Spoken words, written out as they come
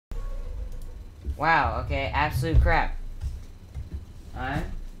Wow, okay, absolute crap. Alright,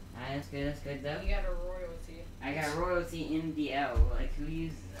 that's good though. You got a royalty. I got royalty MDL, like who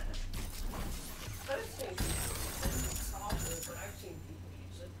uses that? I've seen people it's awful, but I've seen people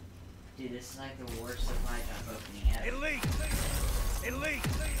use it. Dude, this is like the worst supply drop opening ever. Elite! Elite!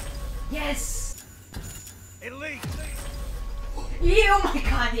 Yes! Elite! Yeah, oh my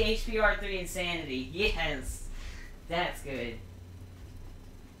god, the HPR3 Insanity. Yes! That's good.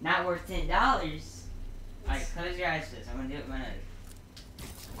 Not worth $10. Alright, close your eyes for this. I'm gonna do it with my nose.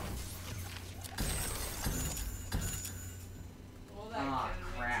 Well, that Oh, kinda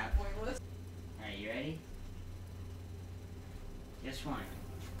makes crap. it pointless. Alright, you ready? Just one.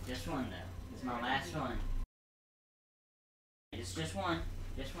 Just one, though. This is my last one. It's just one.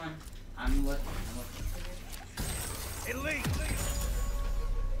 Just one. I'm looking. Elite!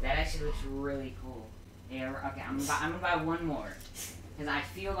 That actually looks really cool. Yeah, okay, I'm gonna buy one more. Because I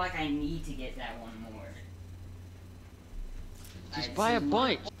feel like I need to get that one more. Just buy a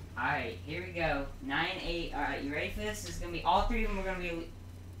bunch. Alright, here we go. 9, 8. Alright, you ready for this? This is gonna be, all three of them are gonna be...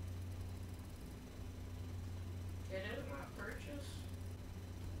 It is not purchase.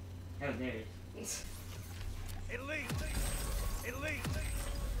 Oh, there it is. Elite! Elite!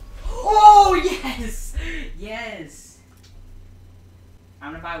 Oh, yes! Yes!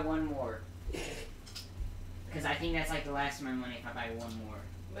 I'm gonna buy one more. Because I think that's like the last of my money if I buy one more.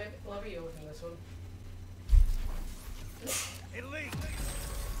 Let me open this one. Elite!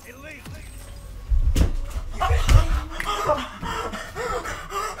 Elite!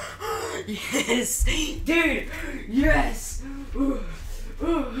 Yes! Dude! Yes!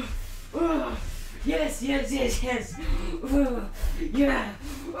 Yes, yes, yes, yes! Yeah!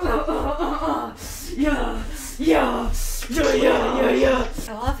 Yeah! Yeah!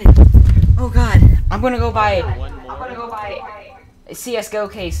 I love it! Oh god! I'm gonna go buy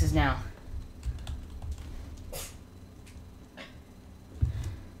CSGO cases now.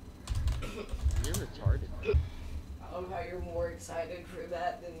 You're retarded. I love how you're more excited for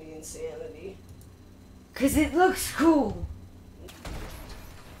that than the insanity. Cause it looks cool!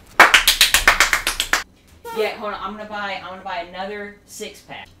 Yeah, hold on, I'm gonna buy another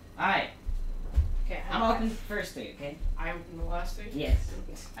 6-pack. Alright. Okay, I'm open the first three, okay? I opened the last three? Yes.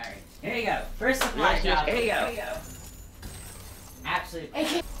 Alright. Here you go. First supply drop. Here you go. Absolute.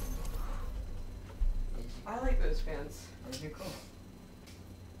 I like those fans. Those are cool.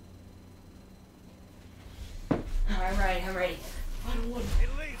 Alright, I'm ready. I don't want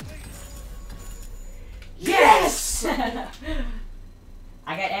Elite! Yes! I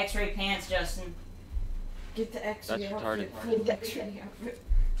got X-ray pants, Justin. get the X-ray That's outfit. retarded. Get the X-ray outfit.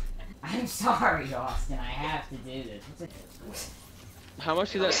 I'm sorry, Austin. I have to do this. How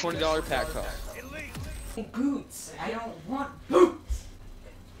much did that $20 pack cost? Elite! Boots. I don't want boots.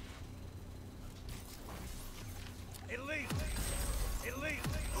 Elite! Elite!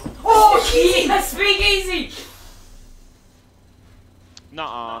 Oh, yeah! Speak easy!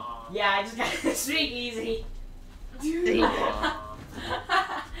 Nuh-uh. Yeah, I just got to speak easy. Nuh-uh.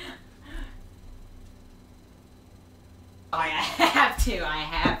 I have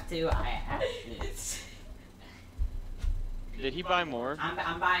to. Did he buy more?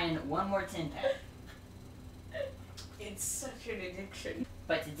 I'm buying one more 10-pack. It's such an addiction.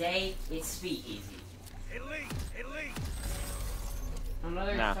 But today, it's speakeasy. Elite! Elite!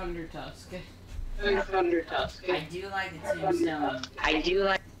 Another Nah. Thunder Tusk. I do like the tombstone.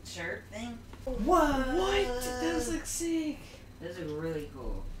 Shirt thing. What? Those look sick. Those are really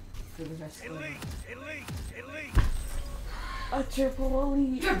cool. Elite! Elite! Elite! A triple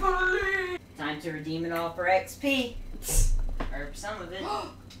elite. Time to redeem it all for XP. Or some of it.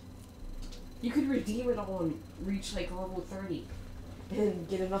 You could redeem it all and reach like level 30 and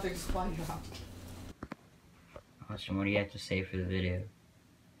get another supply drop. Austin, what do you have to say for the video?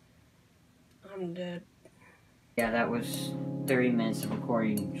 I'm dead. Yeah, that was 30 minutes of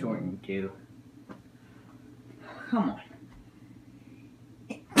recording shortened to. Come on.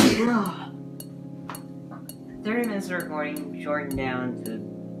 30 minutes of recording shortened down to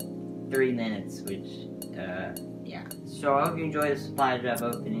 3 minutes, which, yeah. So I hope you enjoyed the supply drop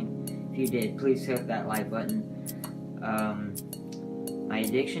opening. If you did, please hit that like button. My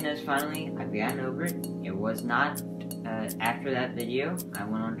addiction is finally, I've gotten over it. It was not, after that video, I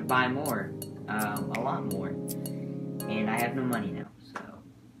went on to buy more. A lot more. And I have no money now, so.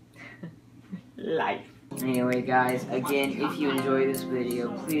 Life. Anyway, guys, again, if you enjoyed this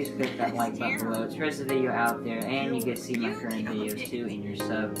video, please click that like button below. It's the rest of the video out there, and you get to see my current videos too in your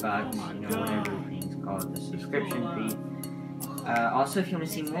sub box, you know, whatever things called, the subscription feed. Also, if you want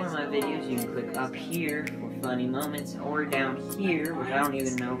to see more of my videos, you can click up here for funny moments, or down here, which I don't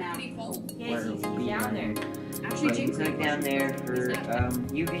even know where it'll be down there. But you can click down there for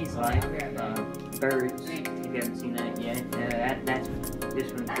UV's life, birds, if you haven't seen that yet.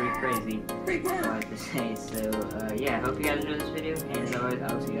 This one's pretty crazy, I like to say. So, yeah, I hope you guys enjoyed this video, and as always,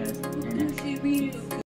 I'll see you guys in the next.